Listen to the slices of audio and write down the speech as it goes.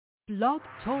Blog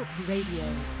Talk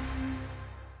Radio.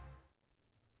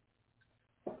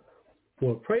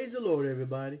 Well, praise the Lord,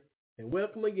 everybody, and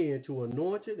welcome again to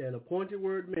Anointed and Appointed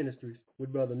Word Ministries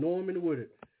with Brother Norman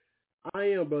Woodard. I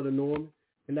am Brother Norman,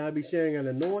 and I'll be sharing an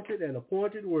anointed and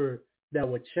appointed word that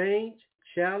will change,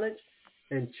 challenge,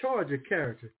 and charge your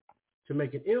character to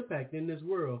make an impact in this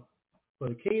world for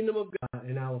the kingdom of God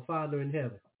and our Father in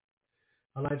heaven.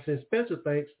 I'd like to send special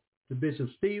thanks to Bishop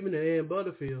Stephen and Ann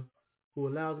Butterfield, who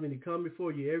allows me to come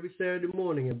before you every Saturday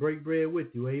morning and break bread with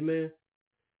you. Amen.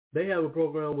 They have a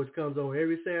program which comes on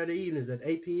every Saturday evenings at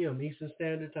 8 p.m. Eastern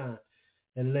Standard Time.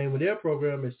 And the name of their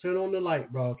program is Turn on the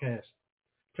Light Broadcast.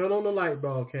 Turn on the Light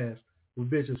Broadcast with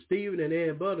Bishop Stephen and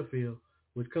Ann Butterfield,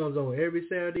 which comes on every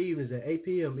Saturday evenings at 8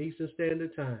 p.m. Eastern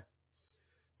Standard Time.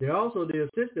 They're also the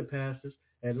assistant pastors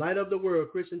at Light of the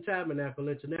World Christian Tabernacle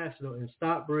International in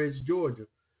Stockbridge, Georgia,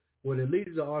 where the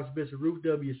leaders are Archbishop Ruth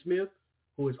W. Smith,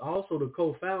 who is also the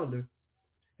co-founder,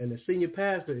 and the senior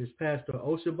pastor is Pastor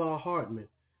Oshabar Hartman,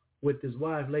 with his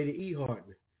wife, Lady E.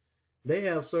 Hartman. They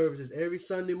have services every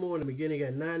Sunday morning beginning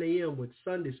at 9 a.m. with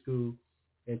Sunday school,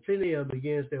 and 10 a.m.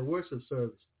 begins their worship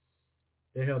service.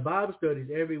 They have Bible studies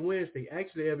every Wednesday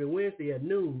at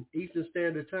noon Eastern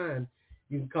Standard Time.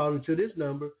 You can call them to this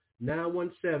number,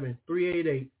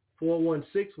 917-388-4161,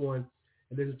 and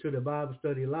listen to the Bible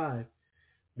study live.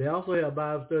 They also have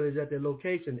Bible studies at their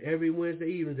location every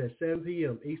Wednesday evenings at 7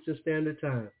 p.m. Eastern Standard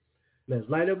Time. That's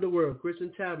Light of the World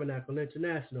Christian Tabernacle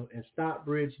International in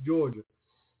Stockbridge, Georgia.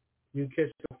 You can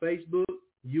catch them on Facebook,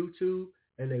 YouTube,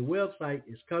 and their website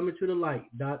is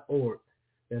comingtothelight.org.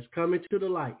 That's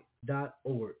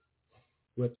comingtothelight.org.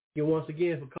 Well, thank you once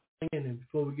again for calling in. And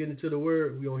before we get into the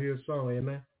word, we're going to hear a song.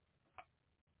 Amen.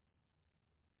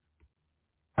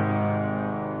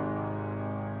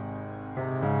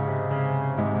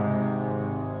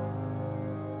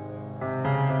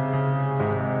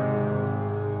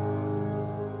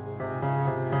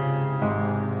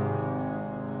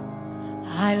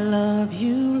 I love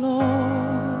you, Lord,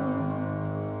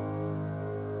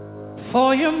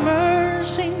 for your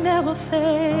mercy never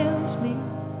fails me.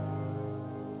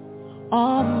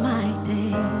 All my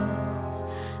days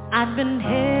I've been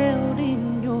held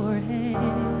in your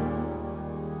hand.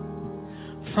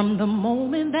 From the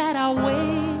moment that I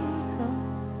wake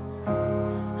up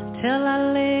till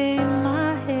I lay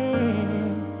my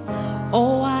head,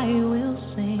 oh, I will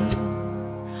sing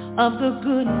of the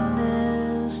goodness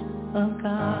of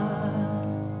God.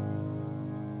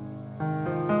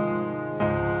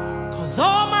 'Cause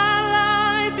all my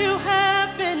life you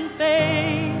have been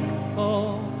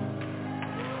faithful.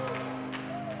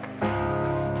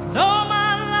 And all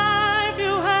my life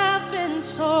you have been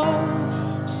so,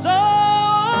 so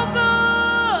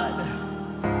good.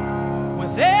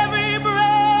 With every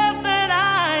breath that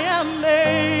I am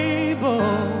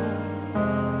able,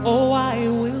 oh, I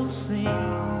will sing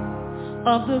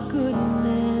of the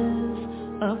goodness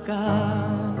of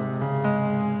God.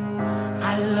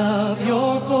 I love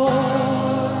your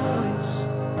voice.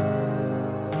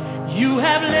 You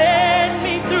have led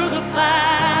me through the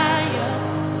fire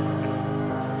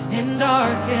in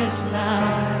darkest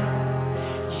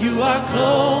night. You are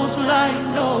close like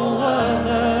no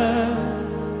other.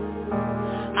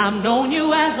 I've known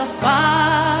you as a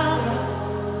father.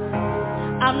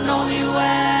 I've known you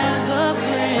as a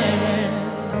friend.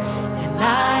 And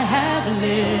I have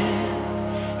lived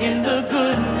in the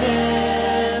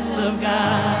goodness of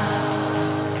God.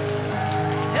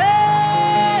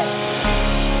 Hey!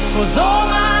 'Cause all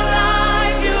my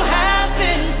life you have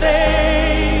been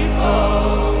faithful.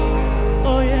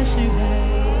 Oh yes you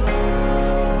have.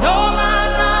 And all my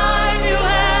life you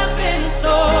have been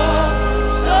so,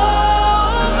 so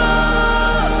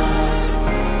good.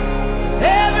 With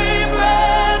every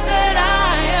breath that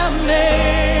I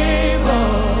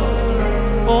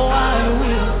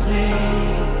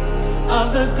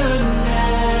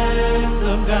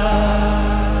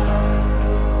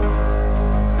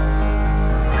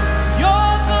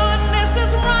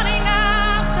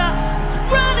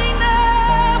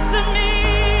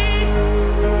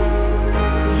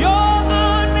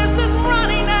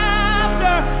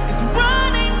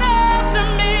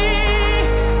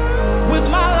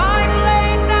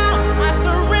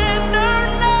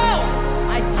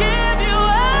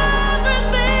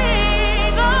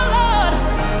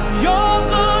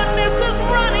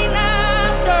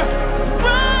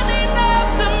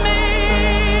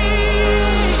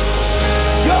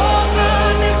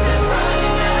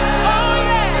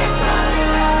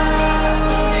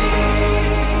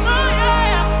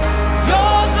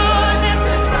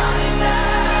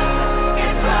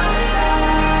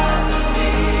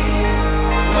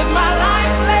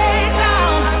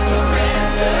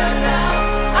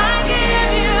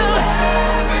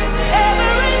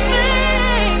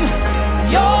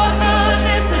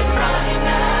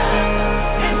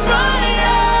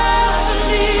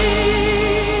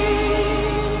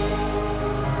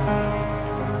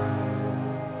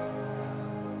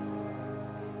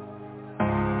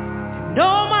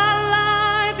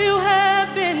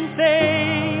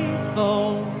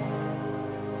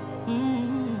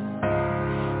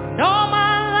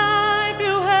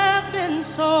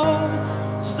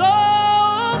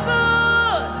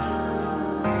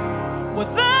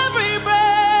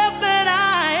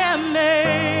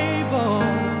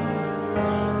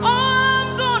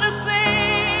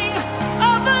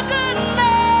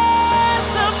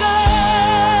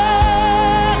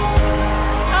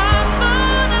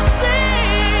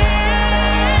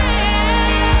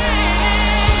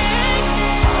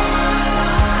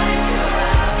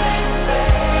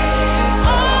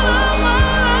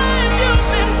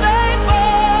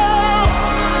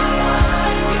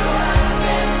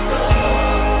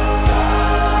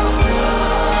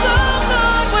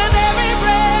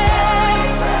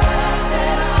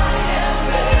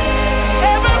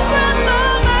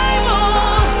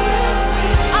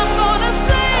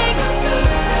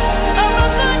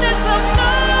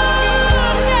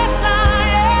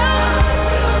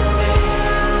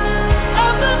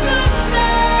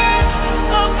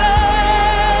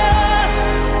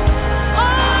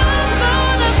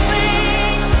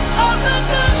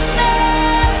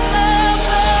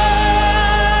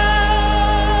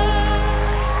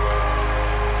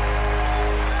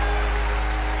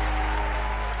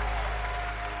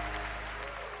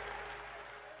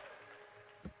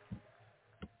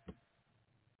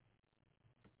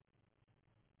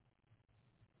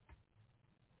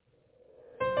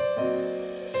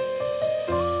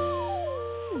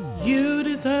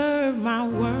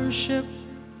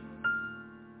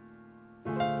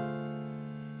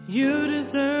You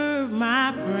deserve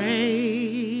my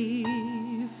praise.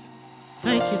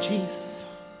 Thank you, Jesus.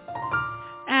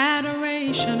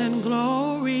 Adoration and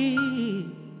glory,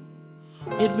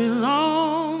 it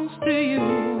belongs to you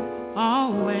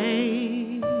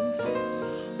always.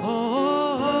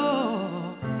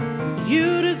 Oh,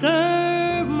 you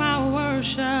deserve my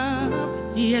worship.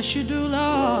 Yes, you do,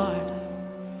 Lord.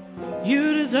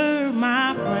 You deserve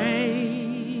my praise.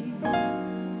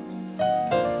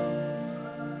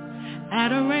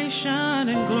 Adoration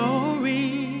and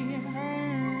glory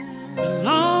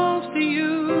belongs to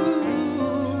you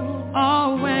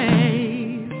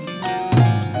always.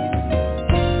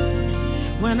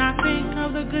 When I think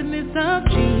of the goodness of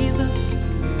Jesus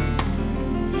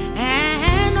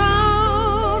and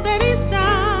all that he's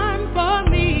done for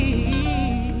me,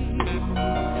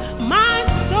 my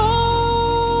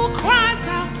soul cries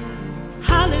out,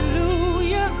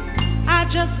 hallelujah. I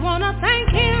just want to thank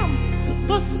him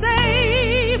for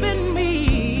saving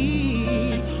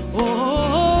me.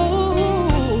 Oh,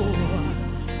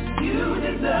 you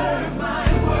deserve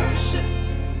my worship.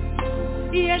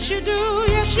 Yes, you do.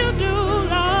 Yes, you do,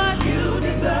 Lord. You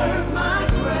deserve my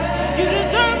praise. You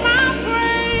deserve my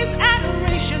praise,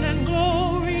 adoration and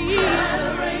glory.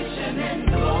 Adoration and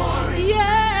glory.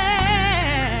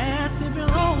 Yes, it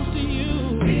belongs to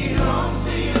you. Belongs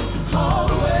to you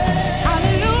always.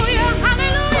 Hallelujah,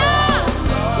 hallelujah.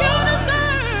 You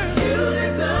deserve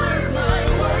my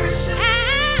worship.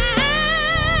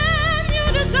 And you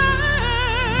deserve my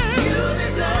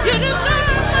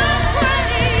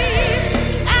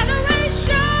praise.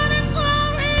 Adoration and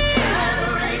glory.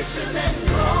 Adoration and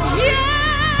glory.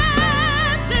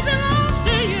 Yes, it belongs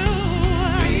to you.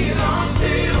 Belongs to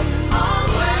you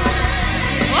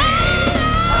always. Oh,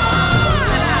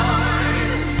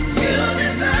 you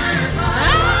deserve my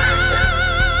worship.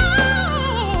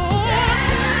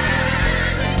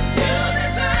 You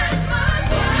deserve my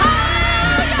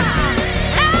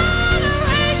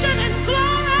adoration and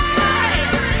glory.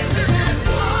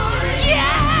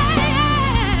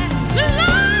 Yeah,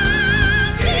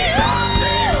 belongs to you.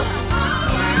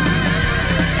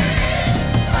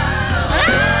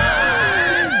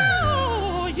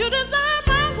 Oh, you deserve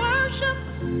my worship.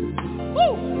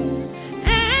 Woo.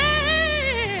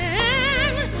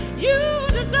 And you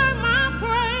deserve my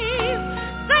praise.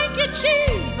 Thank you,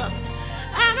 Jesus.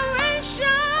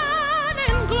 Adoration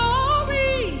and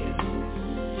glory,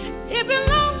 it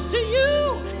belongs to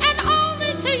you and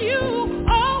only to you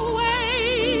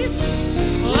always.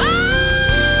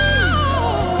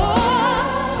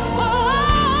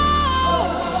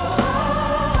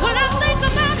 When I think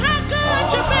about how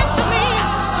good you've been to me,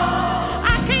 I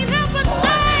can't help but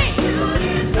say,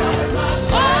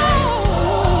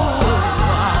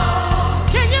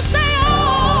 can you say,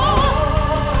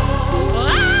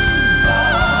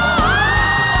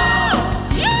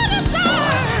 you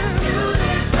deserve.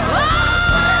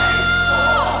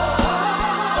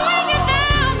 Bring it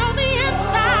down on the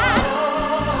inside.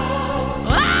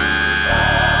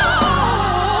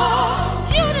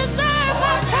 You deserve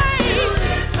my praise.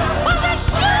 For the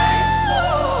sweet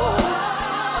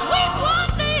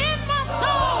wonder in my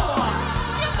soul.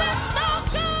 You've been so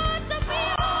good to me,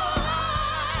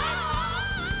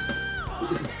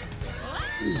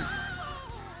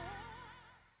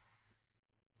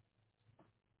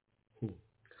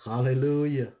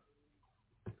 Hallelujah.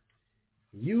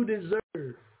 You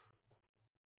deserve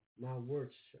my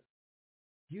worship.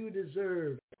 You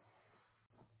deserve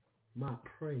my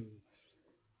praise.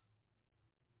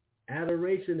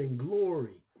 Adoration and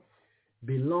glory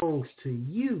belongs to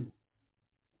you.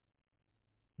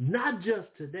 Not just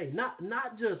today, not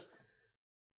just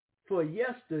for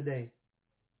yesterday,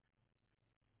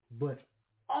 but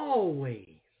always.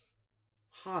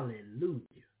 Hallelujah.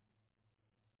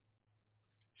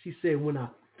 She said, when I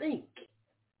think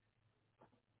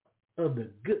of the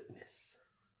goodness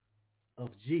of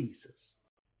Jesus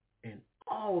and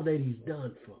all that he's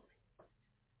done for me,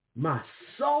 my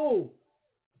soul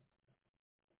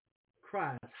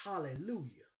cries,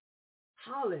 hallelujah,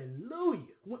 hallelujah.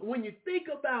 When you think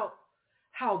about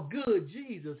how good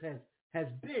Jesus has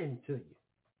been to you,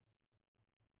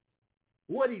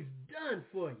 what he's done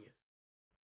for you,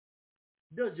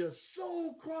 does your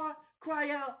soul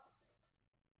cry out,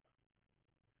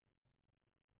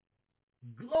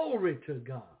 glory to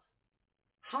God,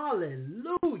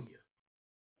 hallelujah,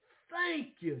 thank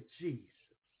you, Jesus.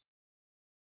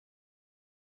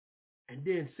 And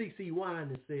then C.C.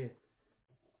 Winder said,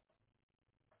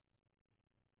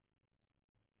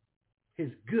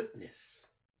 his goodness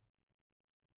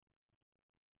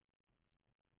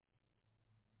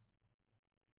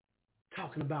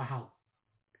talking about how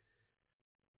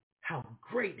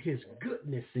great his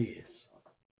goodness is.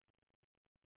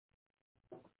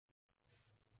 What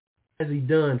has he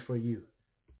done for you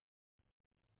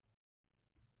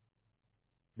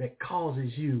that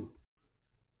causes you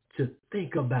to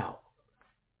think about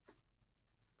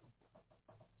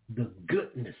the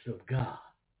goodness of God?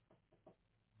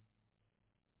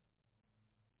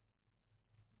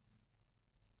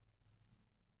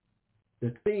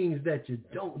 The things that you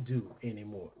don't do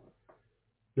anymore.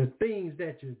 The things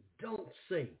that you don't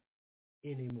say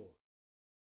anymore.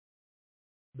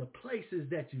 The places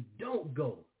that you don't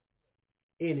go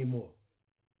anymore.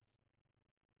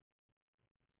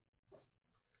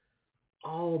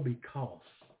 All because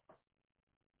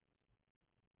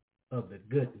of the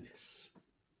goodness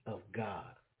of God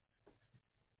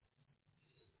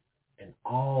and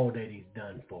all that he's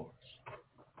done for us.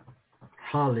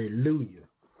 Hallelujah.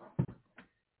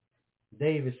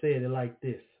 David said it like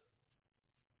this: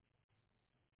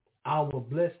 I will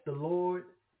bless the Lord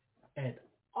at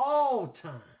all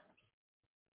times.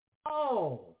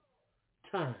 All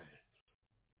times.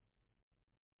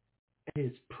 And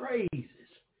his praises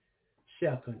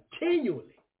shall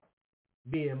continually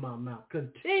be in my mouth.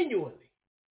 Continually.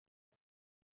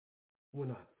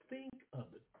 When I think of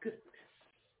the goodness.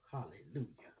 Hallelujah.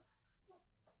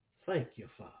 Thank you,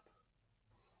 Father.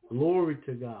 Glory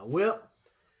to God. Well,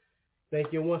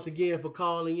 thank you once again for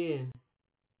calling in.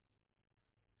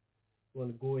 I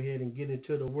want to go ahead and get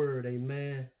into the word.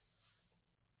 Amen.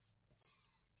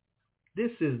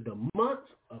 This is the month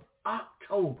of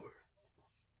October.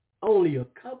 Only a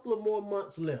couple of more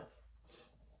months left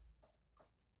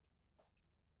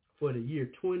for the year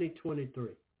 2023.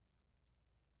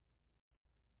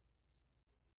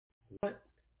 What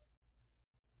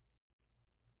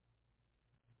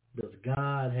does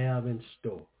God have in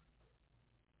store?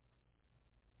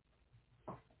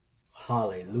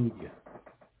 Hallelujah.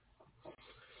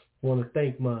 I want to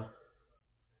thank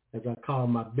as I call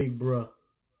my big brother,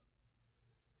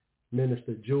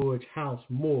 Minister George House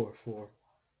Moore, for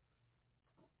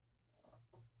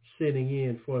sitting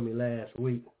in for me last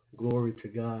week. Glory to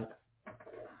God.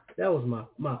 That was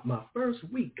my first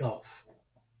week off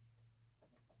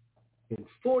in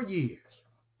 4 years.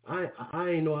 I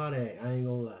ain't know how to act. I ain't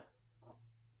gonna lie.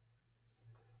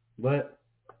 But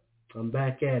I'm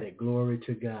back at it. Glory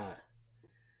to God.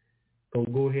 Gonna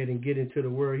go ahead and get into the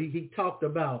word. He talked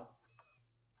about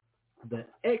the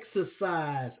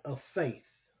exercise of faith.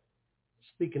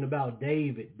 Speaking about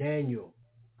David, Daniel,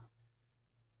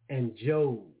 and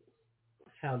Job,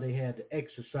 how they had to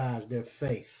exercise their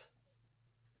faith.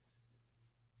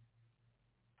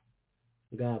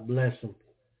 God bless them.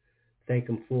 Thank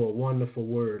him for a wonderful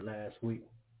word last week.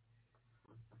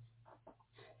 I'm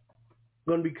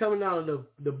going to be coming out of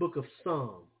the book of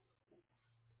Psalm.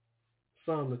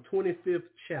 Psalm, the 25th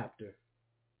chapter.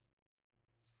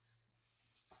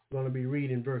 I'm going to be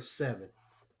reading verse 7.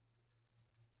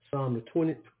 Psalm, the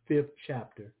 25th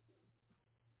chapter,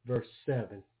 verse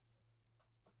 7.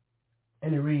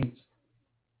 And it reads,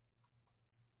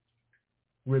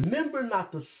 remember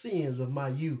not the sins of my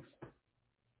youth,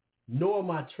 nor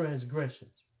my transgressions.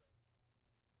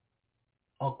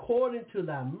 According to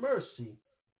thy mercy,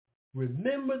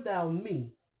 remember thou me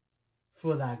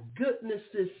for thy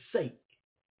goodness' sake,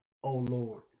 O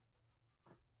Lord.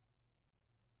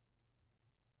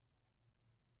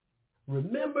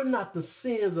 Remember not the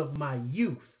sins of my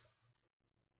youth,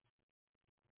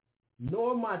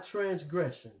 nor my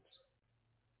transgressions.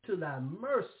 To thy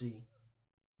mercy,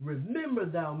 remember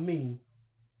thou me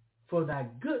for thy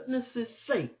goodness'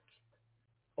 sake,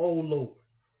 O Lord.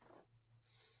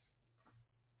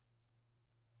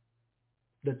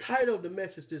 The title of the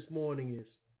message this morning is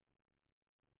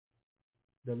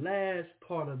the last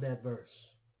part of that verse.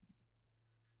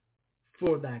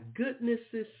 For thy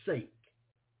goodness' sake,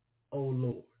 O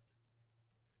Lord.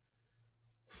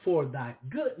 For thy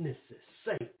goodness'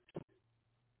 sake,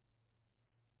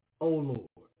 O Lord.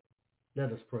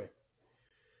 Let us pray.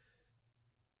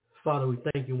 Father, we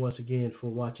thank you once again for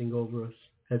watching over us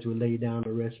as we lay down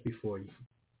to rest before you.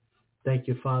 Thank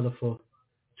you, Father, for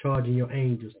charging your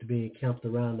angels to be encamped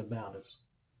around about us,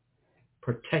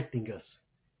 protecting us,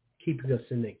 keeping us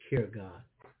in their care, God,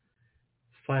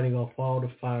 fighting off all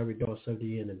the fiery darts of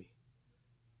the enemy.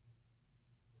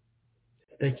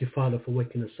 Thank you, Father, for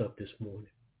waking us up this morning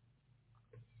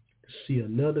to see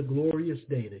another glorious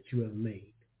day that you have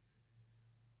made.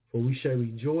 For we shall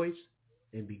rejoice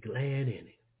and be glad in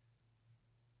it.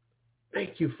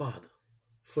 Thank you, Father,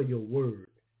 for your word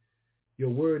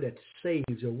that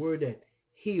saves, your word that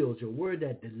heals, your word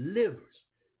that delivers,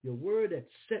 your word that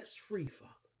sets free,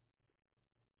 Father,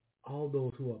 all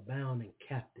those who are bound and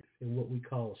captive in what we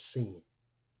call sin.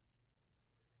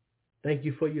 Thank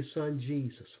you for your son,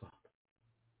 Jesus, Father,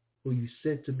 who you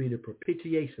sent to be the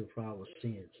propitiation for our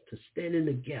sins, to stand in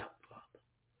the gap, Father,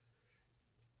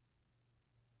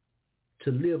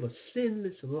 to live a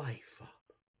sinless life, Father,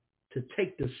 to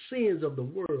take the sins of the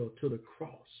world to the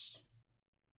cross.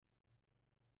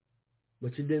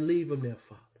 But you didn't leave him there,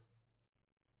 Father.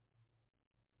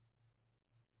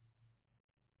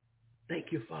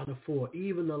 Thank you, Father, for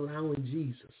even allowing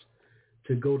Jesus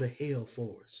to go to hell for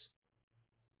us.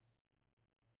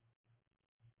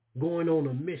 Going on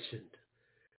a mission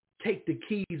to take the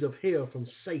keys of hell from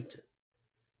Satan,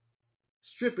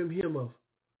 stripping him of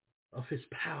his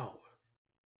power,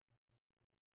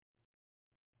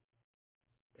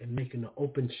 and making an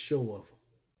open show of him.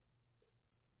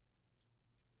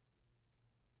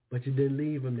 But you didn't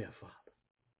leave him there, Father.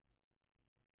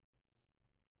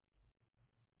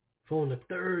 For on the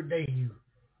third day,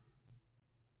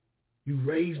 you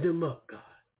raised him up, God,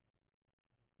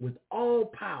 with all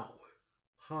power.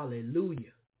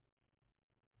 Hallelujah.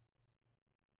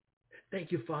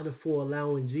 Thank you, Father, for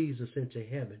allowing Jesus into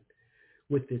heaven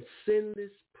with its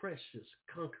sinless, precious,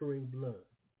 conquering blood,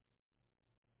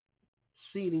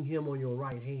 seating him on your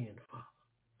right hand, Father.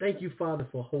 Thank you, Father,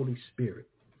 for Holy Spirit,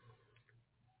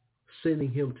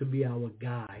 sending him to be our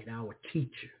guide, our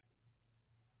teacher,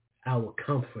 our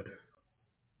comforter,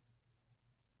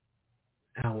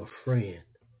 our friend.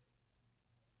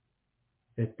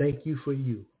 And thank you for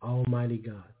you, Almighty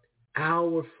God,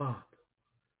 our Father,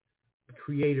 the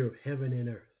creator of heaven and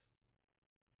earth.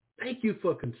 Thank you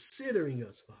for considering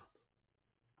us, Father,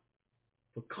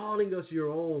 for calling us your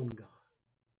own, God,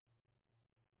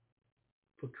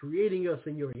 for creating us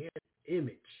in your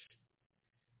image,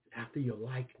 after your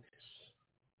likeness.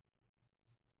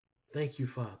 Thank you,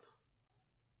 Father,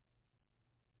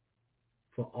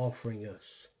 for offering us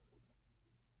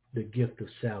the gift of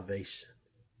salvation.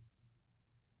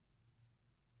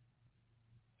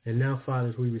 And now, Father,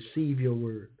 as we receive your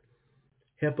word,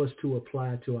 help us to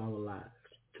apply it to our lives,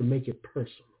 to make it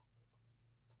personal,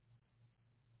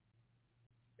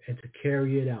 and to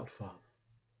carry it out, Father,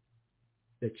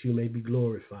 that you may be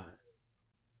glorified.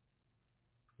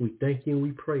 We thank you and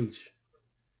we praise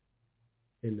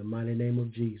you. In the mighty name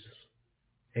of Jesus.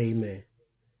 Amen.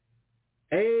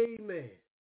 Amen.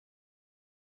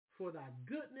 For thy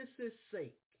goodness'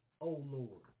 sake, O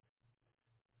Lord.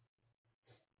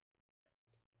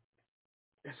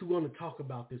 That's what we're going to talk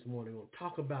about this morning. We're going to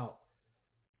talk about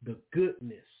the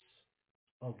goodness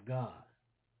of God.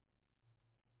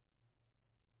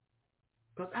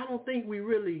 Because I don't think we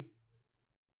really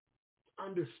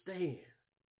understand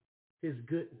his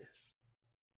goodness.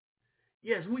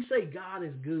 Yes, we say God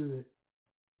is good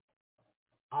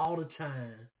all the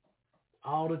time.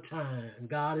 All the time,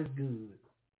 God is good.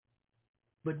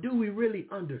 But do we really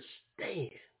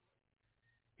understand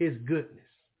his goodness?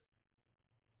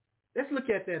 Let's look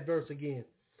at that verse again.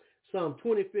 Psalm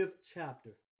 25th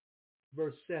chapter,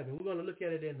 verse 7. We're going to look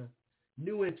at it in the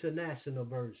New International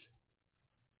Version.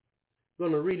 We're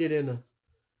going to read it in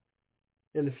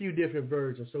a few different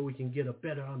versions so we can get a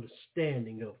better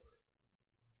understanding of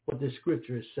what this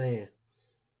scripture is saying.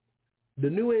 The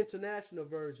New International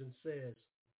Version says,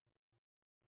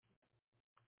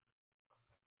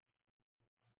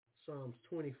 Psalms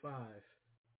 25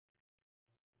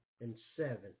 and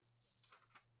 7.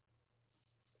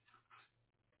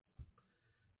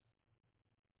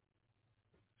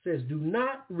 Says, do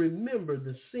not remember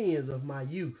the sins of my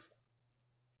youth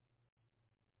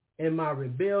and my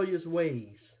rebellious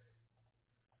ways.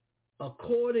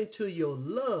 According to your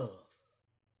love,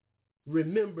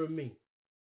 remember me.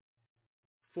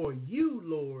 For you,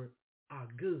 Lord, are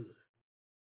good.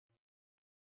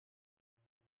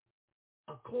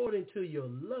 According to your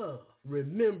love,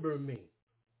 remember me.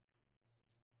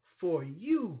 For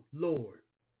you, Lord,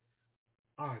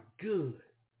 are good.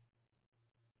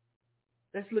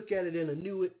 Let's look at it in the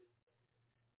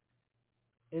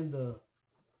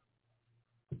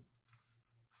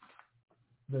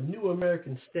New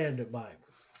American Standard Bible.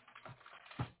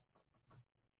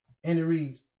 And it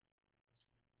reads,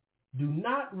 do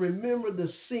not remember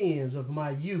the sins of my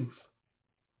youth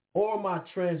or my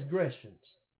transgressions.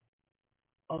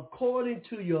 According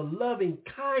to your loving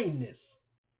kindness,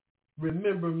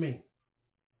 remember me.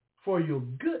 For your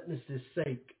goodness'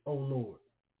 sake, O Lord.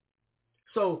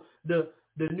 So the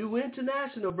New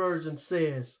International Version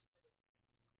says,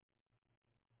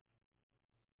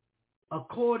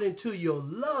 according to your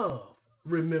love,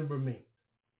 remember me.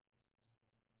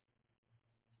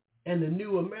 And the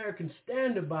New American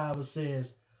Standard Bible says,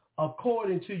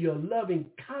 according to your loving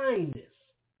kindness,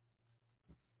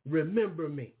 remember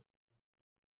me.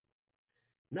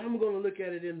 Now I'm going to look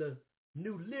at it in the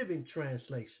New Living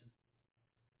Translation.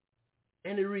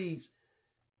 And it reads,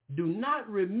 do not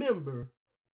remember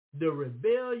the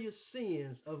rebellious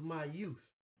sins of my youth.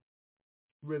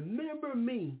 Remember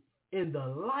me in the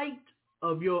light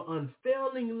of your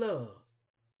unfailing love,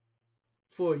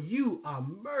 for you are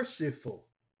merciful,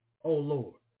 O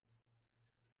Lord.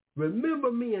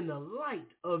 Remember me in the light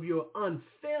of your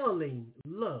unfailing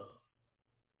love,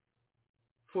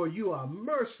 for you are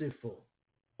merciful,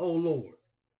 O Lord.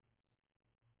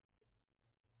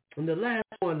 And the last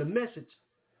one, the Message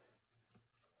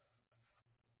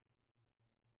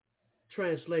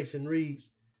translation reads,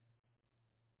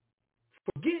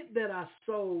 forget that I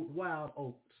sowed wild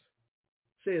oats.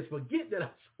 Says, forget that I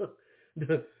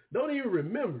sowed. Don't even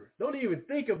remember. Don't even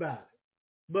think about it.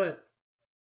 But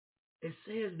it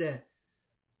says that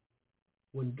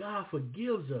when God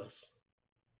forgives us,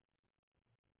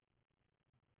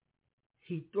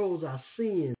 he throws our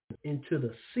sins into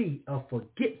the sea of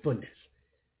forgetfulness.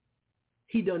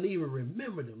 He doesn't even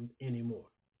remember them anymore.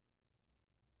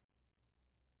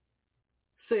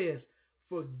 Says,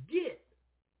 forget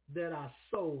that I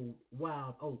sowed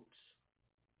wild oats.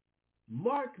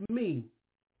 Mark me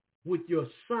with your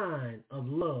sign of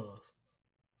love.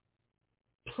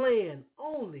 Plan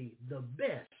only the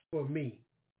best for me,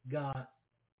 God.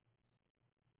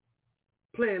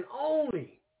 Plan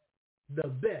only the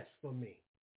best for me.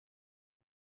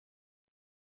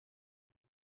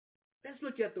 Let's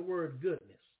look at the word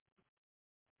goodness.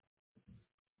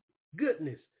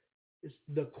 Goodness is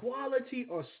the quality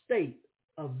or state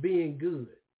of being good.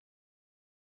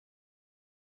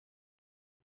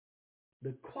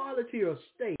 The quality or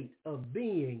state of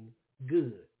being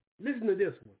good. Listen to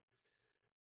this one.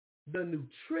 The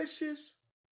nutritious,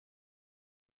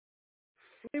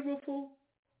 flavorful,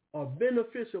 or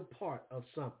beneficial part of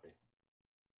something.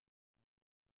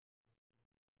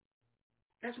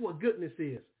 That's what goodness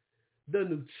is. The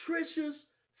nutritious,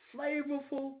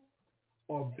 flavorful,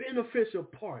 or beneficial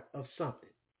part of something.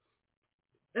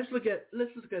 Let's look at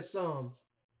Psalms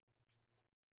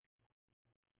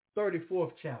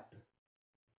 34th chapter.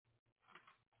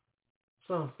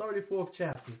 Psalms 34th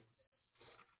chapter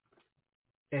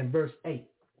and verse 8.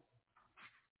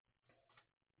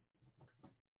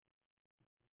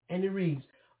 And it reads,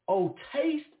 oh,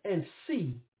 taste and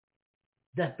see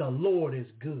that the Lord is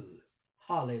good.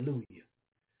 Hallelujah.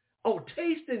 Oh,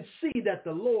 taste and see that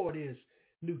the Lord is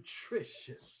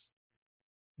nutritious,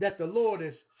 that the Lord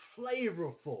is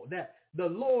flavorful, that the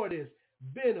Lord is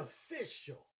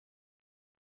beneficial.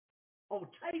 Oh,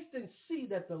 taste and see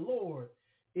that the Lord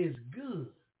is good.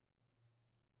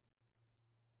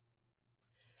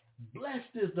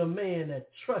 Blessed is the man that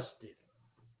trusted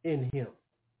in him.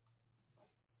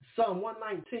 Psalm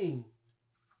 119,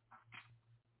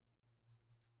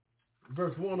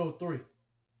 verse 103.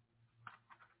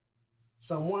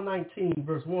 Psalm 119,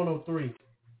 verse 103.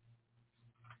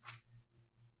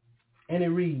 And it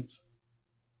reads,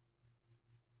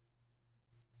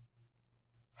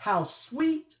 how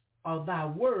sweet are thy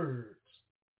words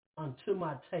unto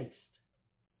my taste,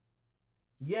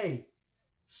 yea,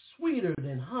 sweeter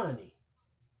than honey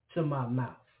to my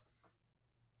mouth.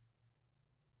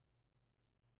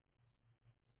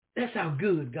 That's how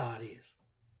good God is.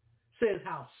 Says,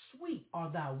 how sweet are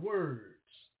thy words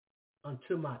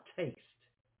unto my taste,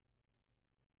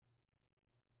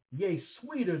 yea,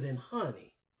 sweeter than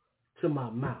honey to my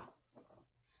mouth.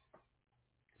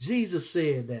 Jesus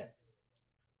said that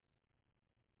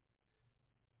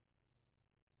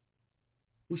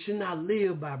we should not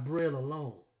live by bread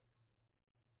alone,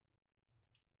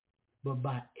 but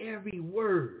by every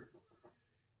word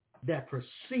that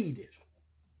proceedeth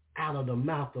out of the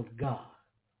mouth of God.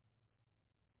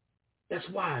 That's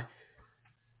why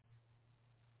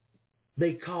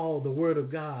they call the word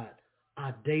of God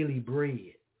our daily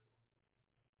bread.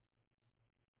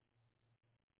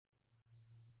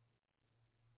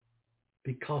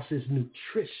 Because it's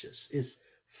nutritious, it's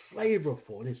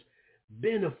flavorful, it's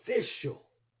beneficial.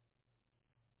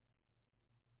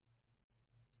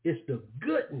 It's the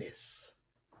goodness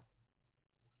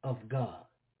of God.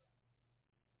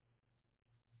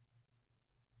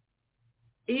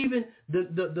 Even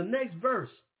the next verse,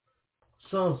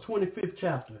 Psalms 25th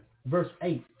chapter, verse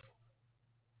 8.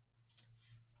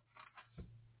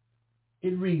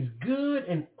 It reads, good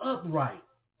and upright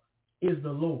is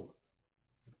the Lord.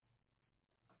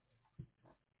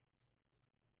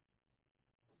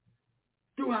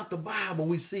 Throughout the Bible,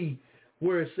 we see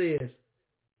where it says,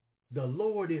 the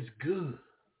Lord is good.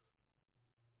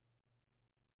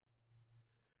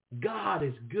 God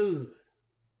is good.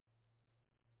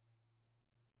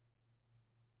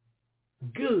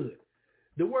 Good.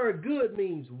 The word good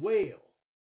means well,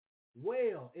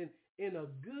 in a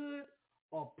good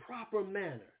or proper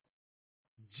manner,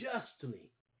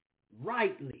 justly,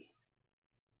 rightly,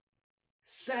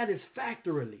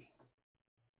 satisfactorily,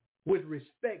 with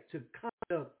respect to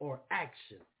conduct or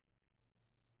action.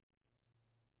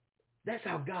 That's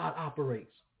how God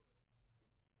operates.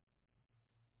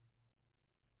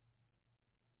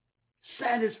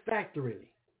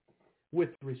 Satisfactorily, with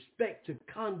respect to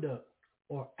conduct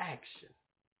or action,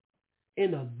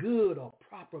 in a good or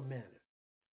proper manner,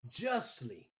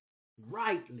 justly,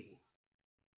 rightly.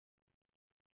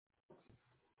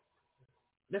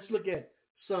 Let's look at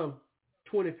Psalm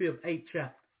 25th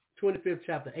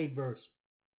chapter 8 verse.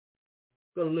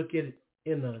 We're going to look at it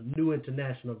in the New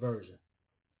International Version.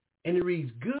 And it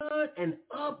reads, good and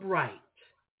upright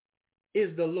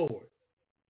is the Lord.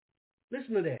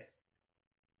 Listen to that.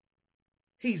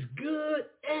 He's good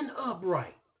and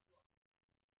upright.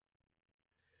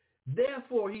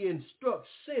 Therefore, he instructs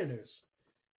sinners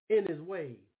in his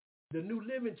ways. The New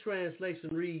Living Translation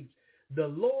reads, the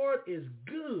Lord is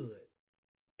good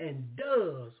and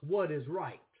does what is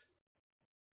right.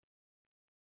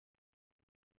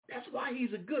 That's why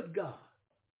he's a good God.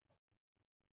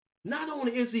 Not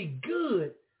only is he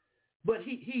good, but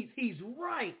he's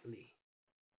rightly.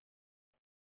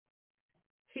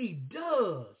 He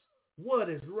does what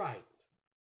is right.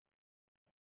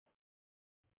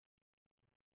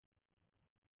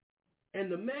 And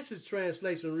the Message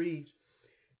translation reads,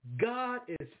 God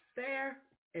is fair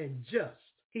and just.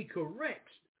 He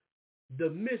corrects the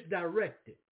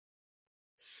misdirected,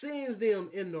 sends them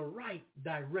in the right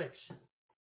direction.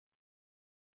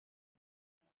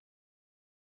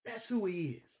 That's who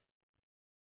he is.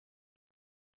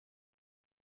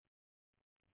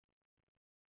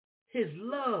 His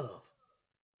love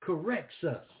corrects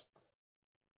us.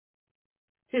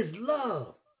 His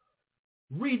love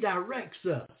redirects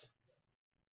us.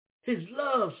 His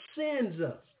love sends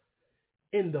us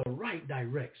in the right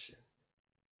direction.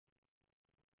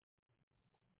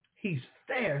 He's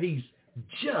fair. He's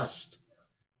just.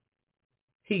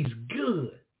 He's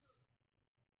good.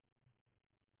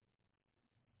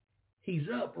 He's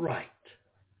upright.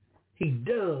 He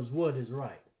does what is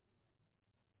right.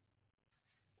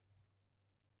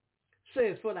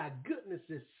 Says, for thy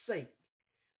goodness' sake,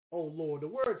 O Lord. The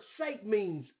word sake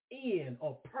means in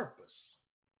or purpose.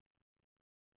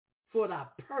 For thy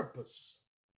purpose,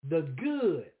 the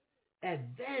good,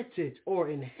 advantage,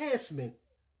 or enhancement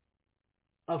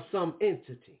of some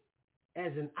entity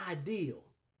as an ideal.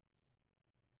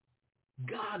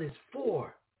 God is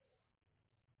for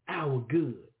our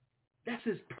good. That's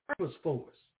his purpose for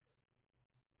us.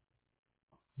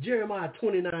 Jeremiah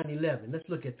 29:11. Let's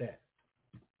look at that.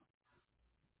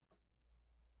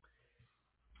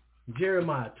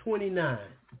 Jeremiah 29,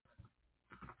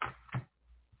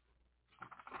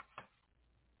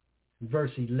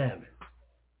 verse 11.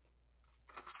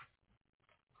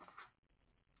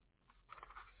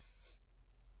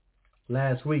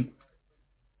 Last week,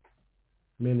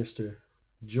 Minister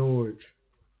George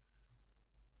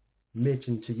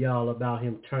mentioned to y'all about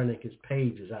him turning his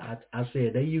pages. I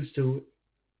said they used to it.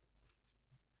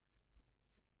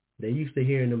 They used to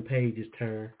hearing them pages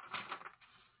turn.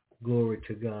 Glory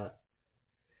to God.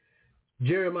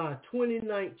 Jeremiah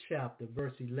 29th chapter,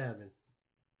 verse 11.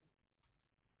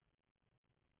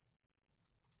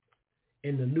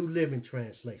 In the New Living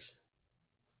Translation.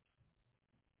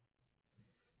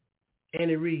 And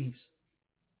it reads,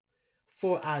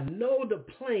 for I know the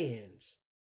plans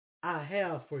I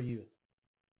have for you,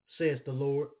 says the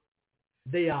Lord.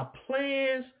 They are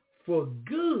plans for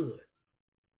good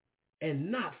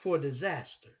and not for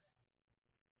disaster,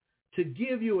 to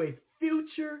give you a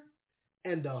future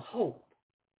and a hope.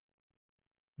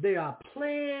 They are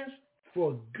plans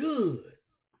for good.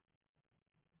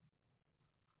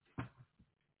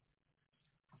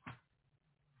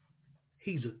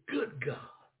 He's a good God.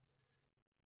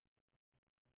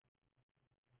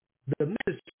 The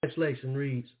Message translation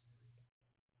reads,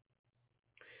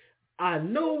 I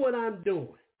know what I'm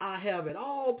doing. I have it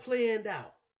all planned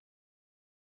out.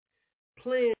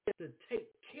 Plans to take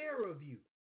care of you,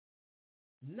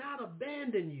 not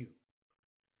abandon you.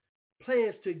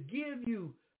 Plans to give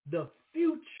you the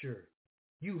future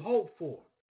you hope for.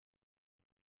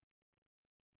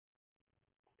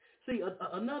 See,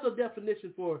 another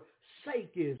definition for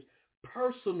sake is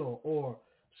personal or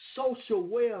social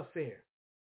welfare,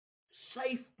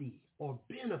 safety or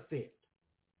benefit.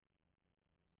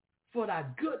 For thy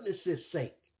goodness'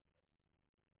 sake.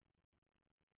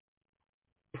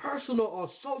 Personal or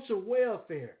social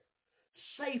welfare,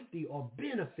 safety or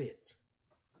benefit.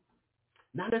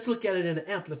 Now let's look at it in the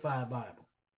Amplified Bible.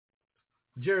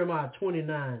 Jeremiah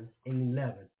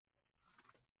 29:11.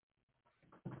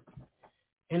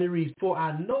 And it reads, for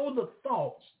I know the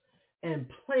thoughts and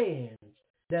plans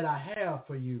that I have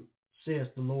for you, says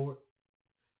the Lord.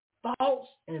 Thoughts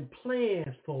and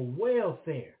plans for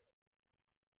welfare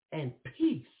and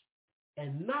peace,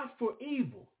 and not for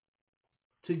evil,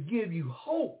 to give you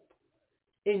hope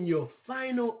in your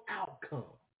final outcome.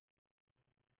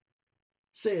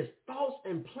 Says thoughts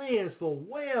and plans for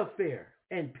welfare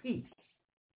and peace,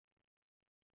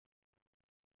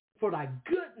 for thy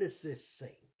goodness'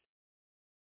 sake.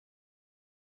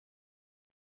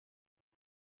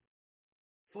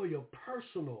 For your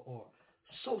personal or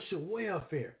social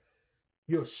welfare,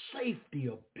 your safety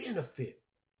or benefit.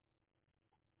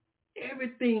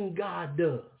 Everything God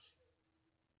does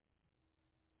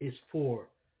is for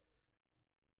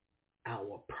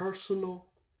our personal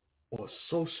or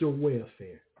social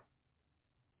welfare.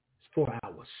 It's for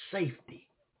our safety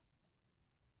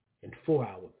and for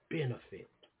our benefit.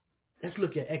 Let's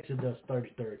look at Exodus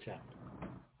 33rd chapter.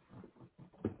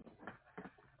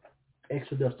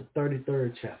 Exodus the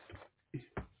 33rd chapter.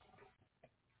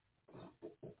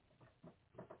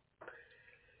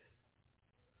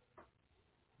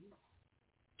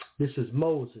 This is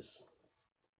Moses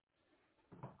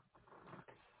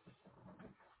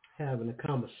having a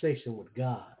conversation with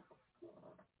God.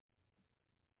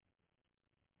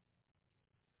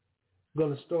 I'm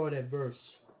going to start at verse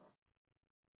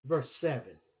 7.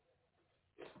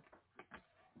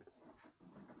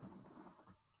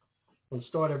 We'll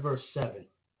start at verse 7.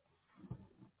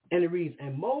 And it reads,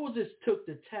 and Moses took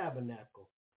the tabernacle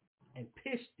and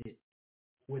pitched it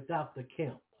without the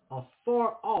camp,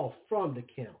 afar off from the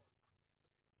camp,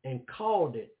 and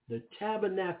called it the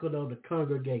tabernacle of the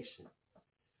congregation.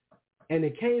 And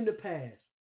it came to pass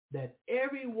that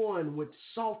everyone which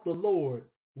sought the Lord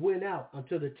went out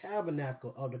unto the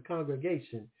tabernacle of the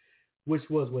congregation, which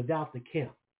was without the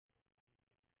camp.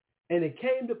 And it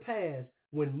came to pass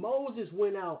when Moses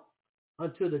went out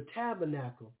unto the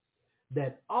tabernacle,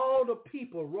 that all the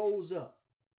people rose up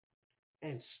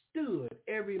and stood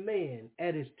every man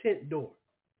at his tent door,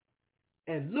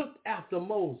 and looked after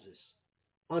Moses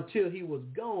until he was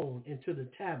gone into the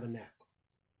tabernacle.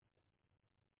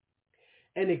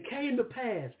 And it came to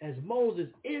pass, as Moses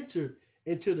entered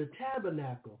into the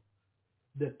tabernacle,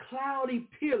 the cloudy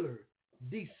pillar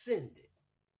descended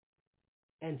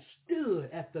and stood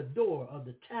at the door of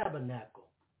the tabernacle,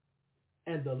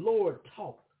 and the Lord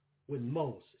talked with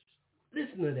Moses.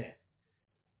 Listen to that.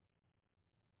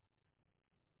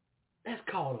 That's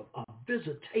called a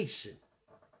visitation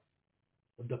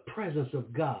of the presence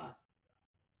of God.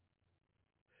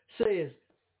 Says,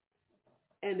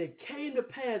 and it came to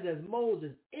pass as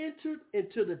Moses entered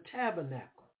into the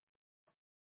tabernacle,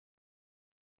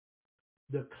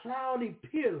 the cloudy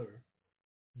pillar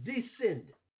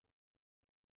descended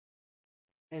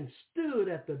and stood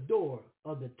at the door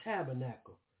of the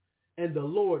tabernacle, and the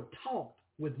Lord talked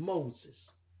with Moses.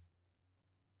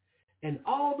 And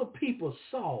all the people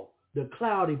saw the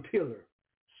cloudy pillar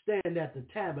stand at the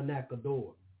tabernacle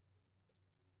door.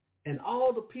 And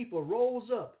all the people rose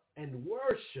up and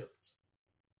worshiped,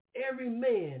 every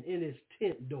man in his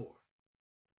tent door.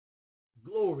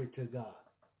 Glory to God.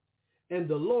 And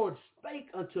the Lord spake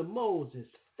unto Moses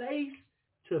face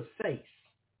to face,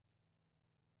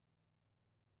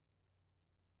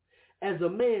 as a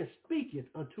man speaketh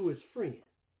unto his friend.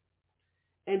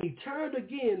 And he turned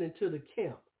again into the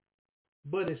camp.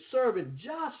 But his servant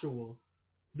Joshua,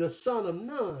 the son of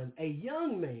Nun, a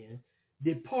young man,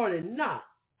 departed not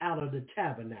out of the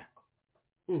tabernacle.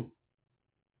 Who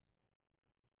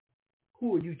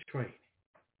are you training?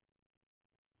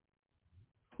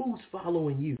 Who's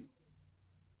following you?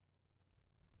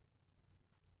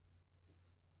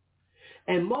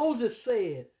 And Moses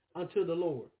said unto the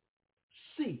Lord,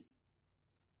 see,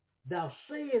 thou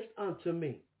sayest unto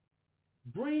me,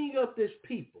 bring up this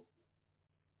people,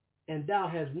 and thou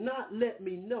hast not let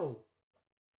me know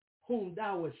whom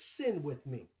thou wouldst send with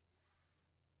me.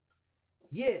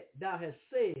 Yet thou hast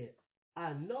said,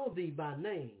 I know thee by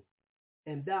name,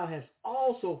 and thou hast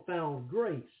also found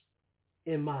grace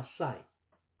in my sight.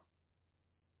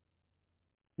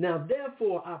 Now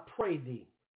therefore I pray thee,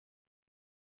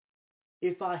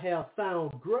 if I have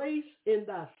found grace in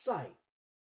thy sight,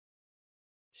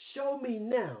 show me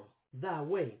now thy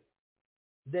way,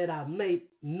 that I may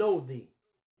know thee,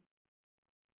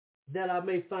 that I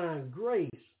may find grace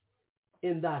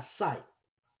in thy sight.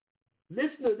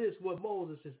 Listen to this, what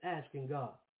Moses is asking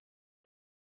God.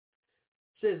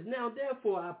 Says, now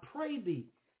therefore I pray thee,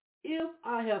 if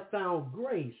I have found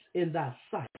grace in thy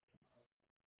sight,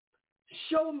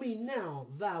 show me now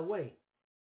thy way,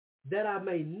 that I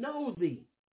may know thee,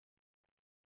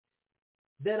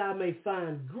 that I may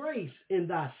find grace in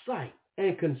thy sight,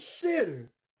 and consider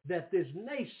that this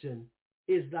nation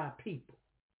is thy people.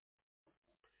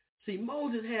 See,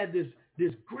 Moses had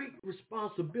this great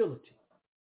responsibility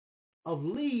of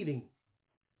leading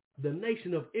the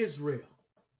nation of Israel.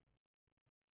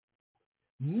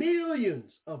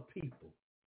 Millions of people.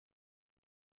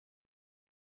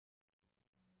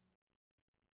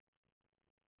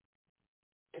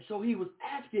 And so he was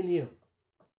asking him.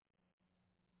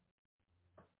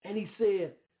 And he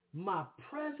said, my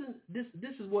presence, this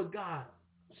is what God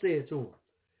said to him.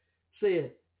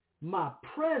 Said, my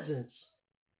presence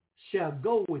shall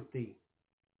go with thee,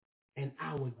 and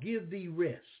I will give thee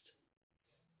rest.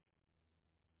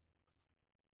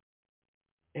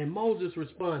 And Moses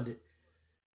responded,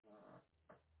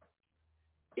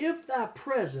 if thy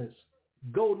presence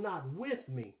go not with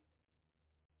me,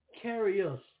 carry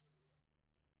us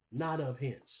not of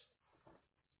hence.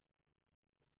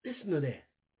 Listen to that.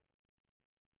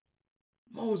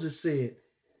 Moses said,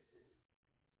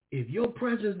 if your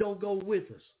presence don't go with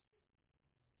us,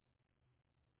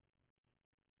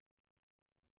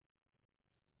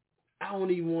 I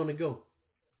don't even want to go.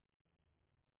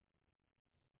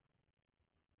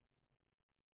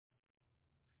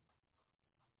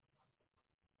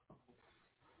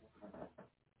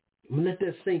 I'm going to let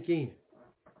that sink in.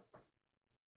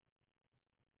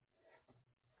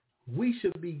 We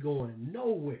should be going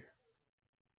nowhere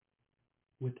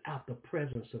without the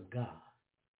presence of God.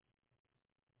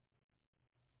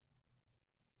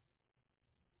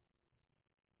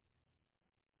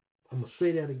 I'm going to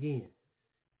say that again.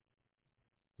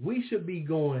 We should be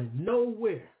going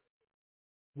nowhere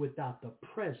without the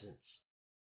presence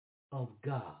of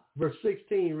God. Verse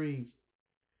 16 reads,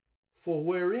 for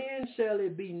wherein shall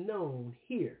it be known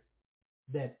here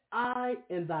that I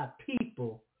and thy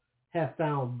people have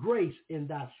found grace in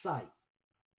thy sight?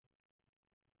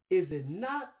 Is it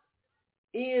not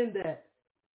in that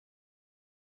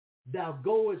thou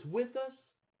goest with us?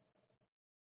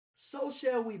 So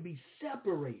shall we be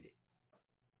separated,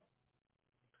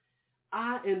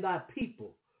 I and thy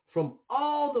people, from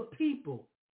all the people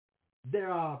there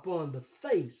are upon the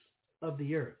face of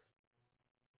the earth.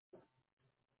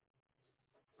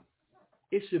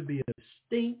 It should be a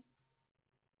distinct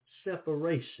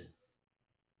separation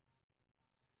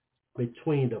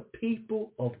between the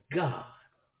people of God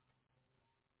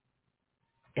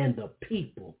and the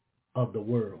people of the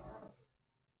world.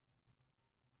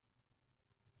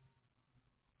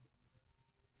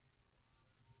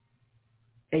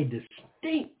 A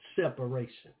distinct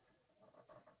separation.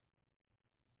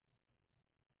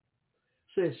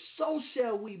 Says, so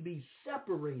shall we be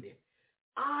separated,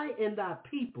 I and thy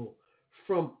people,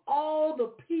 from all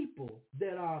the people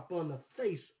that are upon the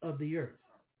face of the earth.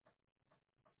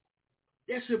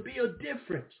 There should be a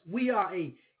difference. We are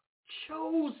a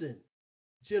chosen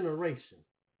generation,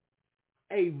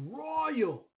 a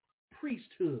royal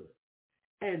priesthood,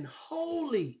 and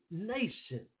holy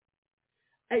nation,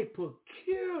 a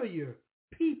peculiar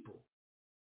people.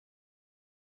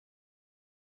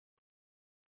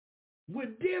 We're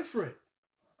different.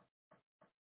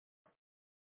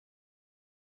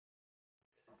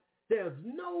 There's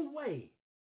no way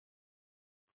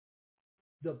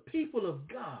the people of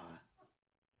God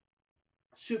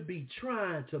should be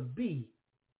trying to be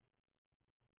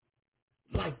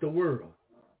like the world.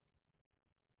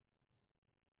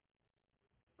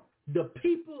 The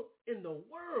people in the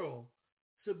world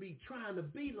should be trying to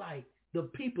be like the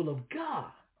people of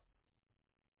God.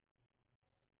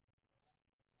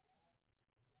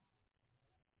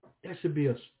 There should be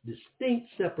a distinct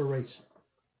separation.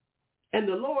 And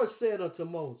the Lord said unto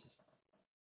Moses,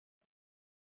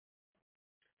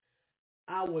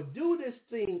 I will do this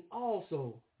thing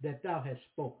also that thou hast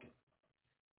spoken,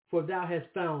 for thou hast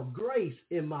found grace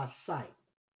in my sight,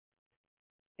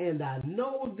 and I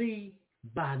know thee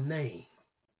by name.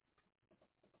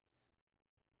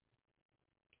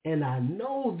 And I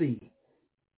know thee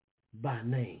by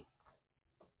name.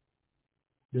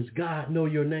 Does God know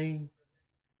your name?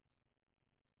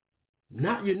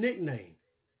 Not your nickname.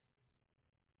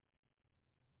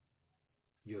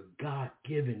 Your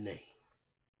God-given name.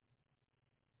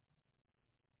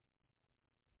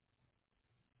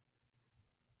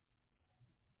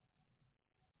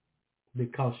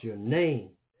 Because your name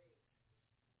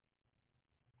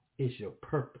is your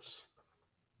purpose.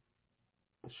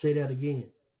 I'll say that again.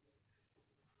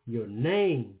 Your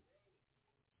name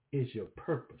is your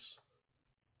purpose.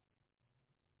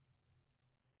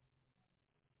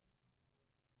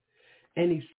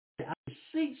 And he said, I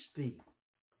beseech thee.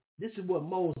 This is what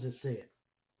Moses said.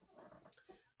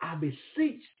 I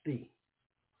beseech thee,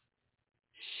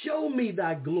 show me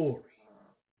thy glory.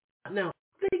 Now,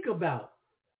 think about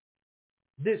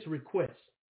this request.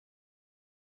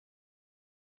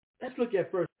 Let's look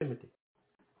at 1 Timothy,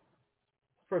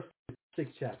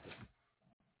 6th chapter.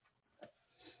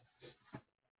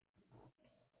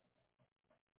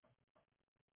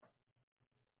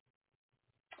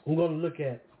 I'm going to look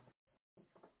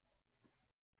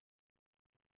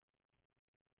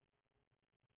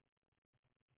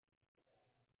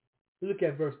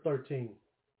at verse 13.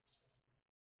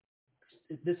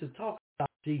 This is talking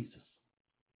about Jesus.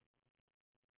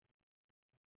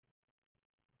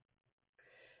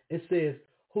 It says,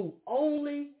 who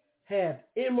only have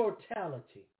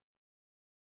immortality,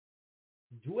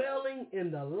 dwelling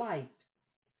in the light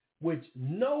which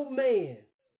no man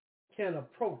can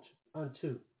approach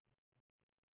unto,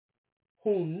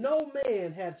 whom no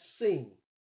man hath seen,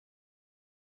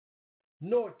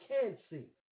 nor can see,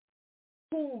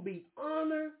 whom be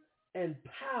honor and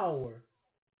power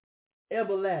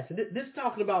everlasting. This is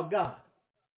talking about God.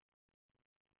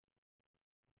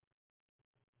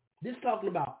 This is talking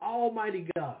about Almighty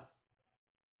God.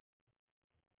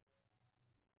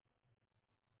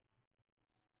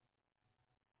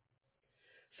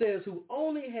 Says, who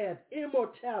only have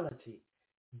immortality,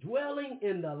 dwelling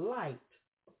in the light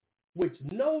which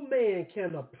no man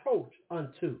can approach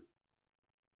unto.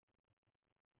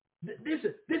 This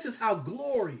is how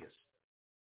glorious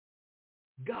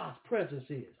God's presence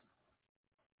is.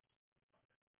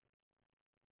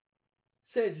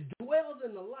 Says, dwells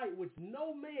in the light which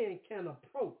no man can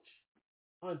approach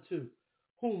unto,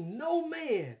 whom no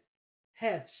man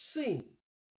hath seen,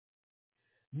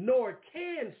 nor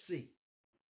can see,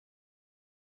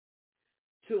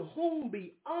 to whom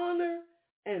be honor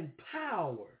and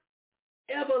power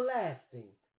everlasting.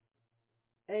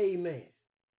 Amen.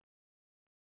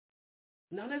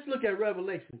 Now let's look at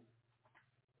Revelation.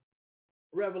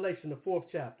 Revelation, the 4th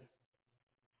chapter.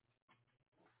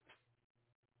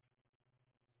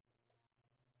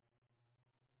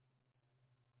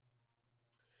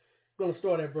 I'm going to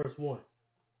start at verse 1.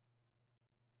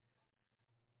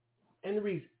 And it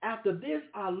reads, after this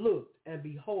I looked, and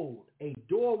behold, a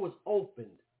door was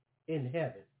opened in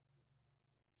heaven.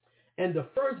 And the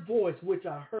first voice which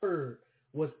I heard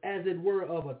was as it were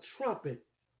of a trumpet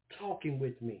talking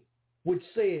with me, which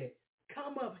said,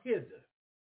 come up hither,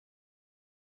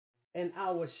 and I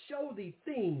will show thee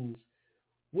things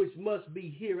which must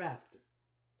be hereafter.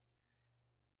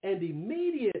 And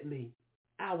immediately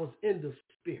I was in the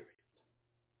Spirit.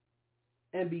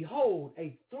 And behold,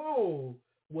 a throne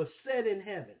was set in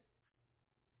heaven,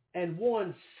 and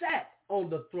one sat on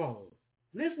the throne.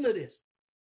 Listen to this.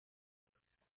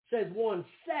 It says one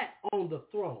sat on the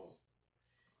throne,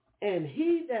 and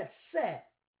he that sat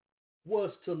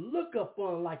was to look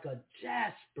upon like a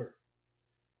jasper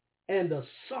and a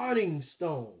sardine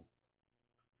stone.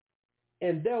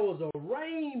 And there was a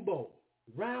rainbow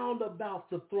round about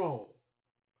the throne,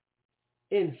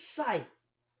 in sight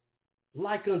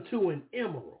like unto an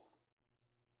emerald.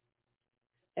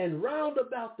 And round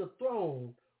about the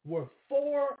throne were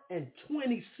 24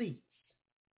 seats.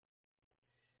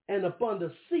 And upon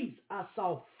the seats I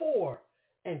saw 24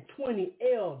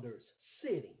 elders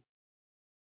sitting,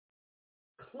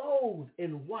 clothed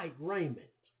in white raiment.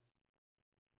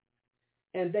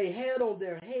 And they had on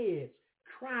their heads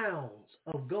crowns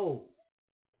of gold.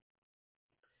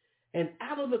 And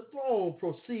out of the throne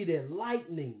proceeded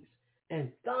lightnings and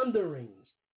thunderings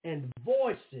and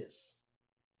voices.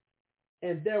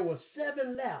 And there were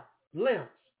 7 lamps,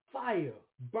 fire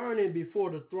burning before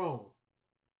the throne,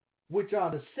 which are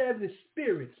the 7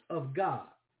 spirits of God.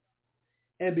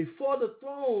 And before the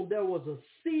throne there was a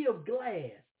sea of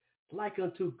glass like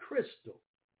unto crystal.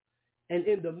 And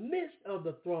in the midst of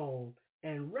the throne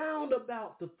and round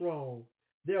about the throne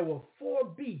there were 4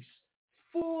 beasts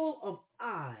full of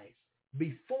eyes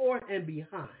before and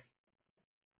behind.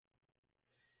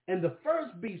 And the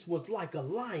first beast was like a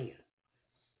lion,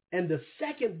 and the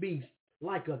second beast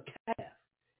like a calf,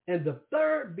 and the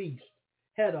third beast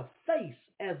had a face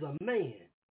as a man,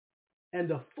 and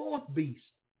the fourth beast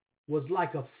was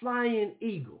like a flying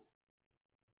eagle.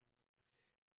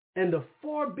 And the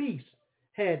 4 beasts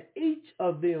had each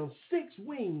of them 6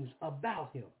 wings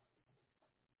about him,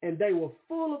 and they were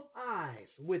full of eyes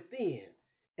within,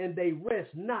 and they rest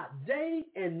not day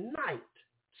and night,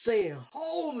 saying,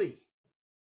 Holy,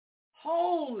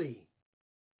 holy,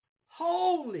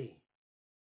 holy,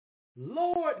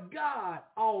 Lord God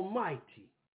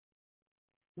Almighty,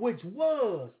 which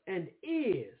was and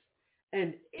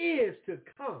is to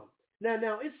come.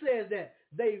 Now it says that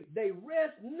they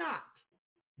rest not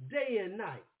day and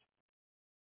night.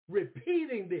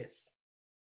 repeating this.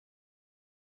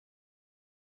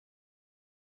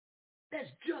 That's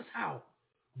just how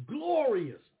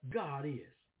glorious God is.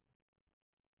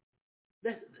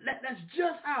 That's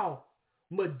just how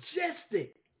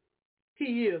majestic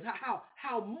he is,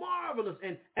 how marvelous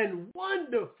and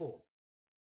wonderful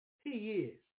he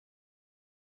is.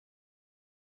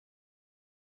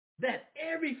 That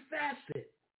every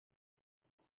facet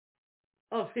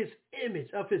of his image,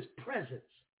 of his presence,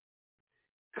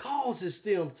 causes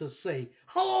them to say,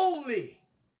 holy,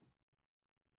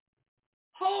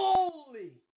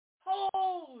 holy,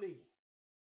 holy,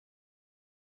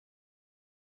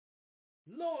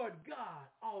 Lord God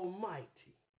Almighty.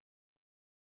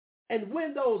 And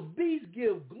when those beasts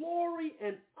give glory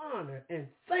and honor and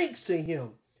thanks to him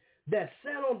that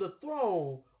sat on the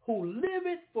throne, who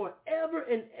liveth forever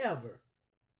and ever,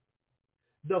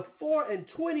 the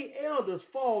 24 elders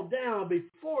fall down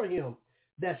before him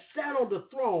that sat on the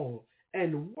throne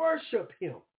and worship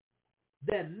him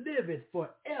that liveth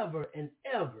forever and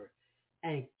ever,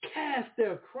 and cast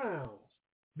their crowns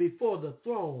before the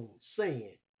throne,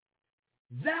 saying,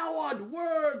 Thou art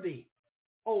worthy,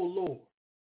 O Lord,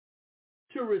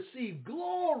 to receive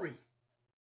glory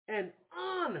and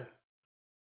honor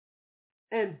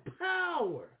and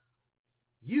power.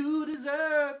 You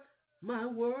deserve my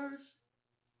worship.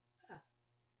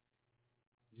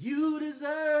 You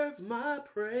deserve my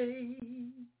praise.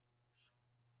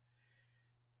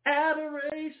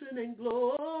 Adoration and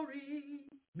glory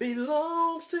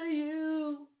belongs to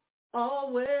you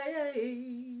always.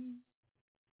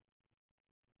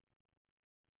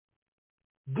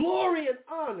 Glory and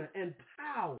honor and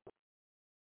power,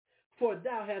 for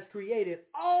thou hast created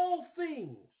all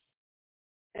things,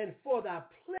 and for thy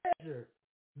pleasure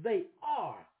they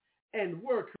are and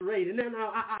were created.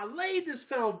 Now I laid this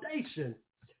foundation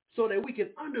so that we can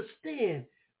understand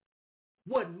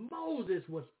what Moses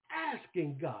was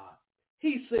asking God.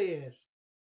 He says,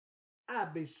 I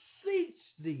beseech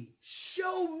thee,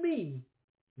 show me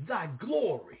thy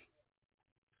glory.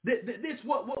 This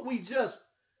what we just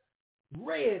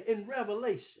read in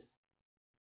Revelation.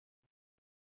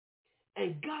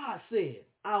 And God said,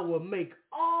 I will make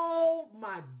all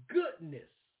my goodness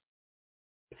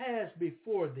pass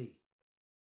before thee,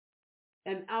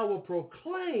 and I will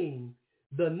proclaim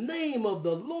the name of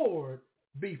the Lord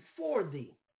before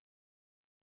thee,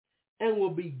 and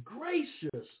will be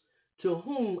gracious to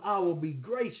whom I will be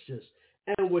gracious,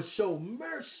 and will show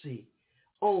mercy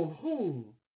on whom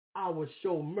I will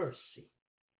show mercy.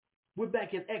 We're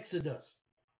back in Exodus,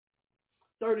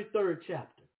 33rd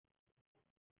chapter,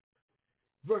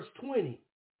 verse 20.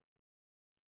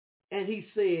 And he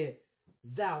said,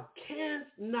 Thou canst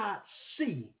not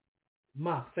see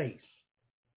my face.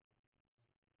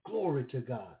 Glory to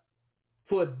God.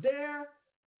 For there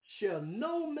shall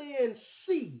no man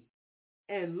see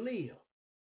and live.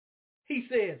 He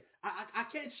says, I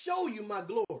can't show you my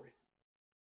glory.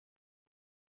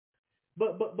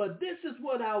 But this is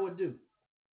what I would do.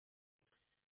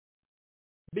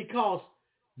 Because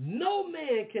no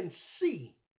man can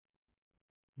see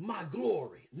my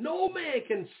glory. No man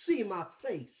can see my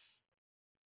face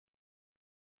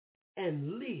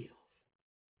and live.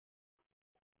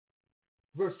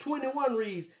 Verse 21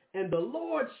 reads, And the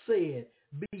Lord said,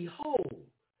 Behold,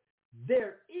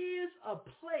 there is a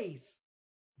place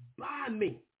by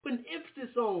me. Put an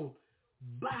emphasis on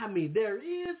by me. There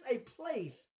is a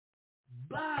place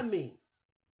by me.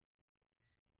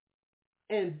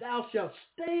 And thou shalt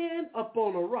stand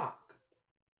upon a rock.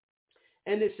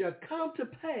 And it shall come to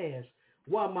pass,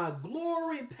 while my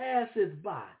glory passes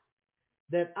by,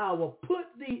 that I will put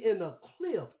thee in a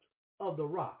cleft of the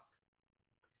rock,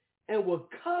 and will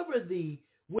cover thee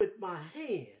with my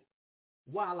hand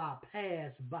while I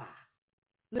pass by.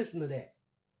 Listen to that.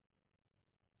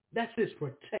 That's his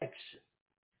protection.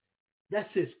 That's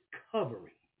his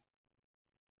covering.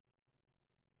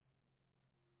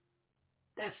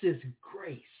 That's his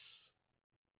grace.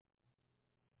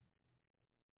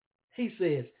 He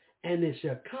says, and it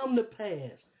shall come to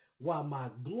pass while my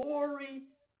glory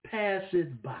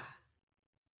passes by.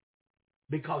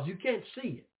 Because you can't see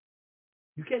it.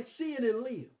 You can't see it and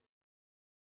live.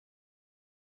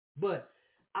 But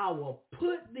I will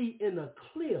put thee in a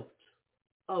cleft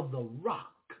of the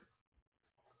rock.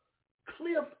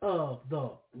 Cleft of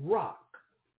the rock.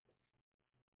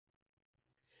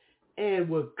 And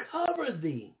will cover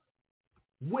thee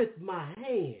with my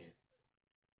hand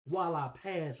while I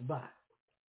pass by.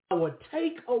 I will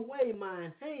take away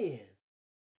mine hand,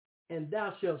 and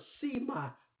thou shalt see my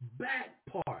back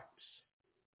parts,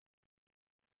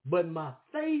 but my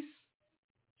face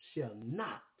shall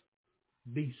not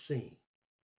be seen.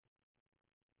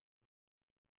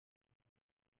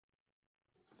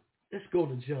 Let's go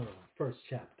to John, first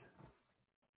chapter.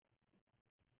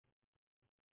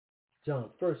 John,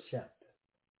 first chapter.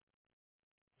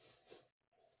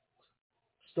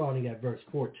 Starting at verse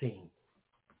 14.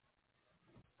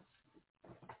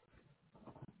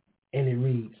 And it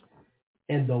reads,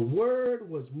 and the Word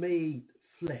was made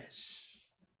flesh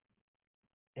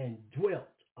and dwelt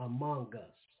among us.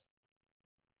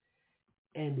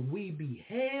 And we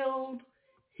beheld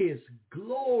his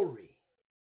glory,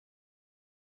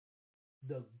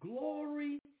 the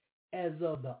glory as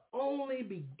of the only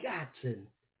begotten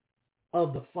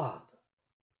of the Father,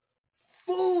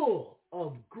 full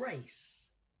of grace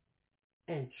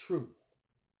and truth.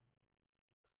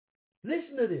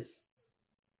 Listen to this.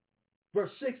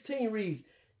 Verse 16 reads,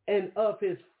 and of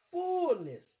his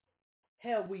fullness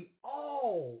have we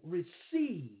all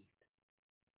received,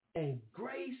 and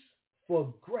grace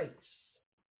for grace.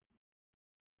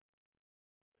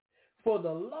 For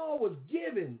the law was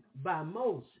given by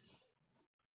Moses,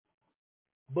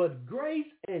 but grace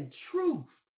and truth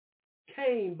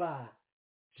came by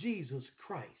Jesus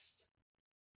Christ.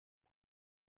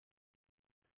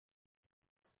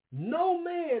 No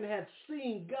man hath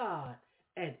seen God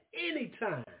at any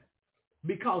time,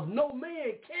 because no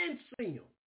man can see him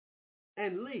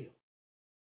and live.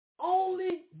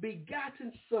 Only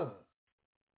begotten Son,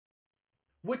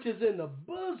 which is in the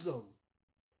bosom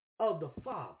of the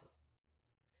Father,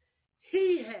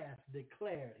 he hath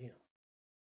declared him.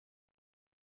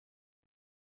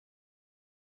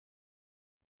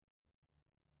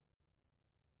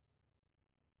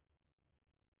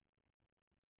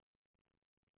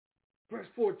 Verse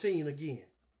 14 again.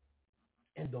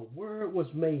 And the Word was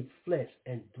made flesh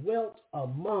and dwelt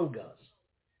among us,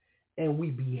 and we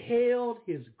beheld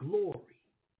his glory.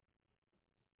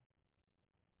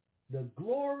 The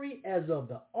glory as of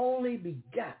the only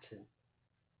begotten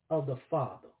of the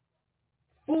Father,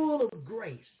 full of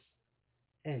grace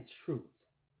and truth.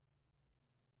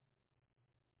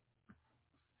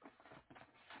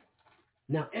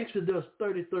 Now, Exodus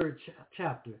 33rd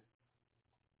chapter,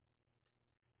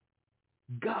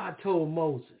 God told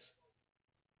Moses,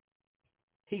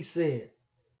 he said,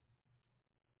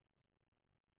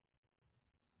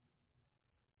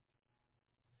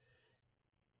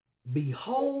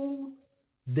 behold,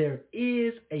 there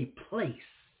is a place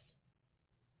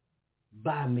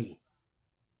by me,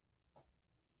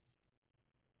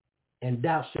 and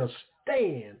thou shalt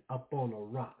stand upon a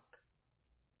rock.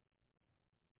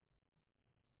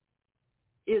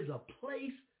 Is a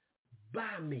place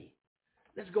by me.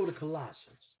 Let's go to Colossians.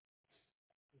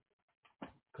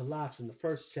 Colossians, the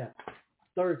first chapter,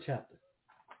 third chapter.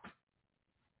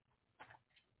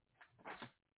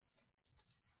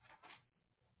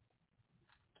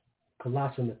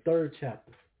 Colossians, the third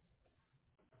chapter.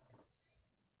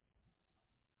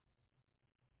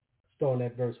 Starting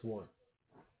at verse 1.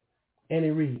 And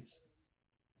it reads,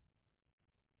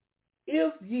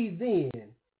 if ye then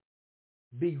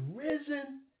be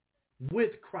risen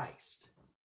with Christ,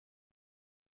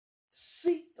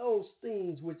 seek those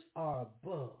things which are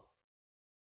above,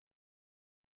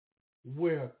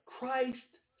 where Christ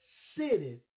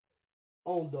sitteth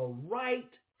on the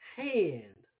right hand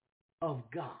of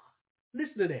God.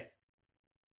 Listen to that.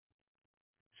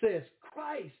 It says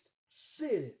Christ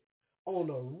sitteth on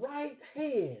the right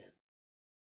hand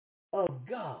of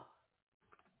God.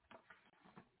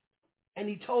 And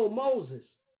he told Moses,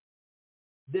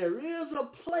 there is a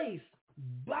place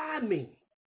by me.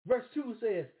 Verse 2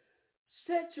 says,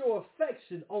 set your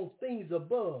affection on things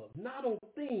above, not on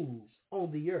things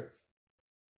on the earth.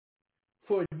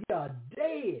 For ye are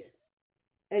dead,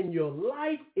 and your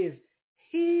life is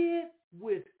hid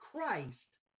with Christ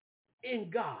in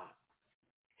God.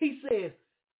 He says,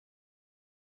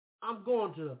 I'm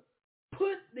going to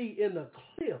put thee in the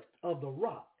cleft of the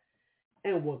rock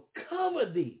and will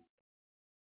cover thee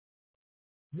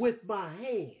with my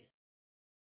hand.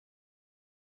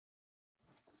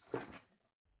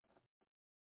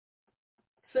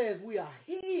 Says we are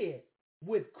hid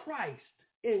with Christ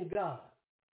in God.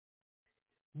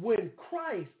 When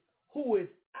Christ, who is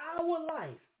our life,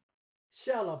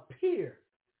 shall appear,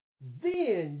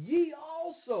 then ye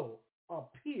also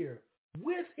appear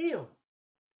with him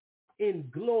in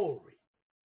glory.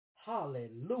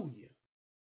 Hallelujah.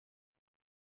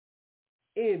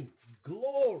 In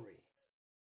glory.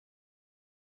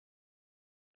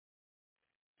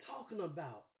 Talking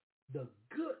about the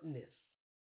goodness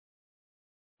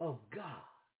of God.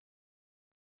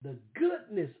 The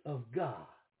goodness of God.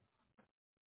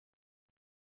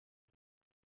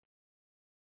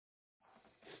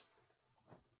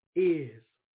 Is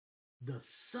the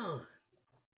Son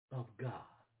of God.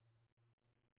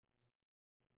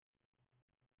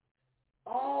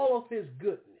 all of his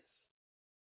goodness,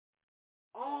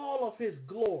 all of his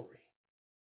glory,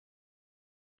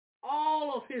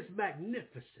 all of his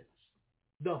magnificence,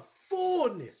 the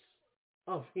fullness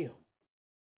of him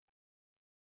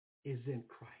is in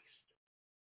Christ.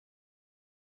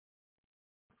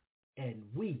 And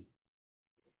we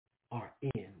are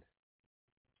in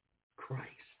Christ.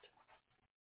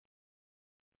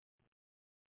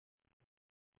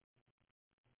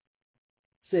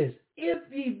 Says, if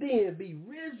ye then be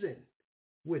risen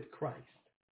with Christ,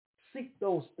 seek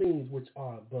those things which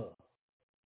are above,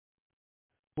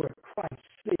 where Christ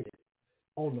sitteth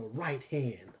on the right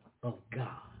hand of God.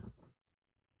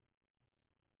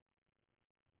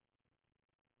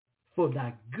 For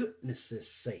thy goodness'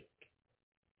 sake,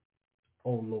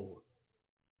 O Lord.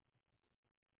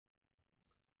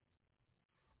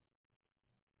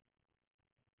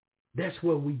 That's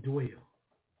where we dwell.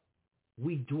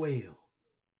 We dwell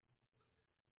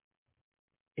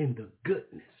in the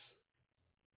goodness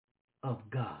of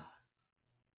God.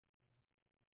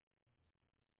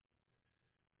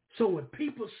 So when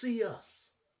people see us,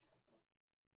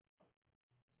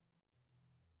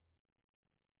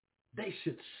 they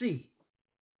should see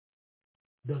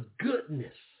the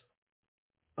goodness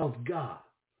of God.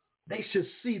 They should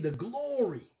see the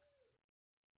glory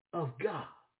of God.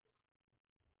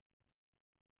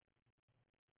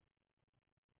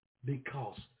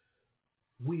 Because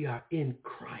we are in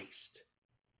Christ,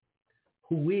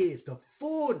 who is the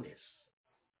fullness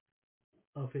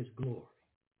of his glory.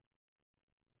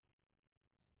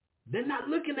 They're not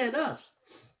looking at us,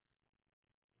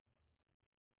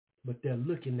 but they're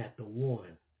looking at the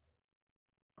one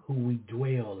who we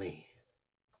dwell in.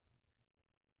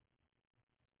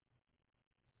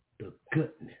 The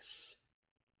goodness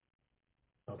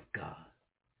of God.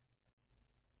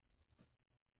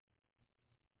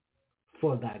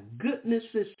 For thy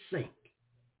goodness' sake,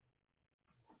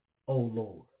 O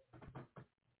Lord.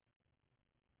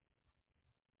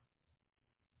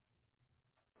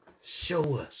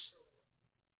 Show us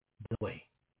the way.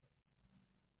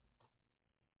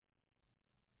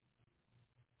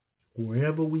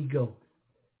 Wherever we go,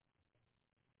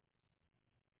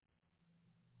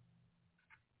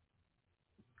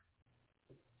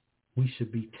 we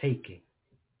should be taking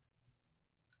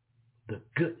the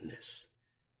goodness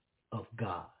of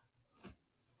God.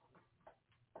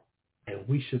 And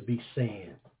we should be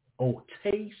saying, oh,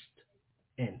 taste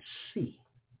and see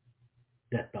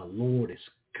that the Lord is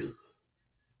good.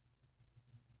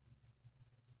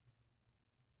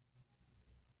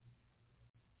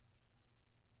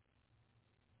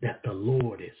 That the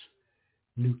Lord is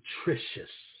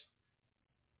nutritious,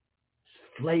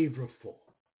 flavorful,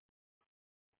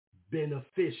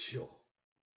 beneficial.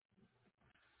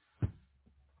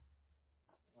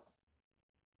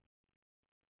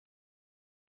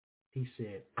 He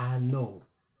said, I know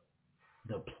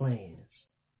the plans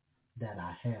that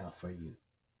I have for you.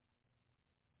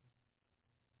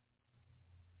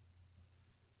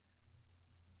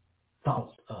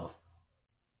 Thoughts of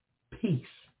peace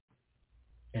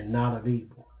and not of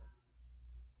evil.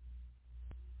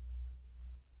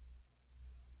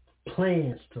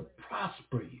 Plans to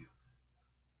prosper you,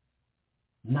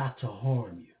 not to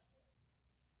harm you.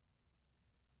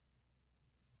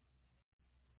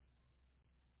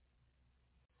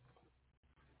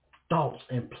 Thoughts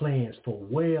and plans for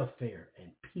welfare and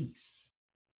peace,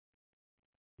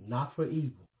 not for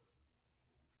evil,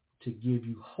 to give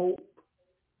you hope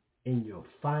in your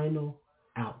final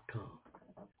outcome.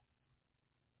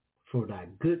 For thy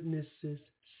goodness'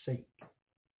 sake,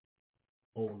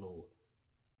 O Lord.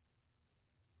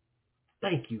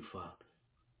 Thank you, Father,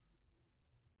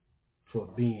 for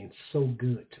being so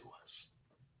good to us,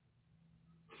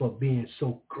 for being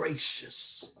so gracious,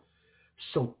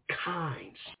 so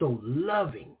kind, so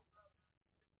loving,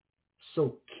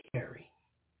 so caring,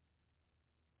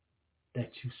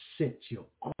 that you sent your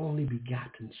only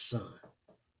begotten Son,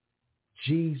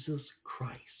 Jesus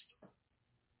Christ,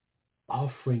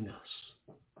 offering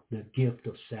us the gift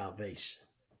of salvation.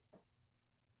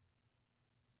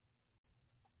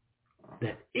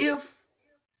 That if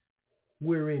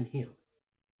we're in him,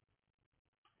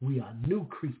 we are new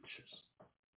creatures.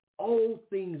 Old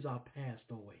things are passed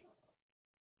away.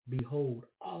 Behold,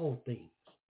 all things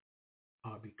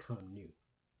are become new.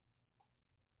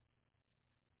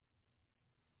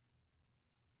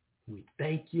 We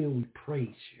thank you and we praise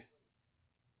you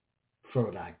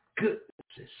for thy goodness'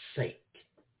 sake,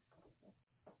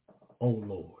 O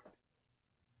Lord.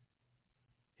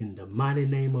 In the mighty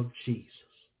name of Jesus,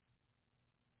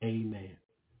 amen.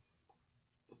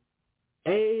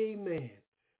 Amen.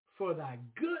 For thy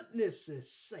goodness'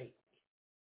 sake,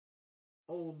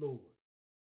 oh Lord.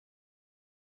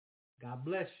 God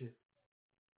bless you.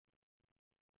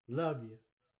 Love you.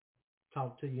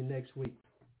 Talk to you next week.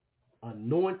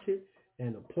 Anointed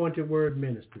and Appointed Word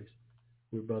Ministries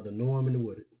with Brother Norman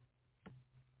Woodard.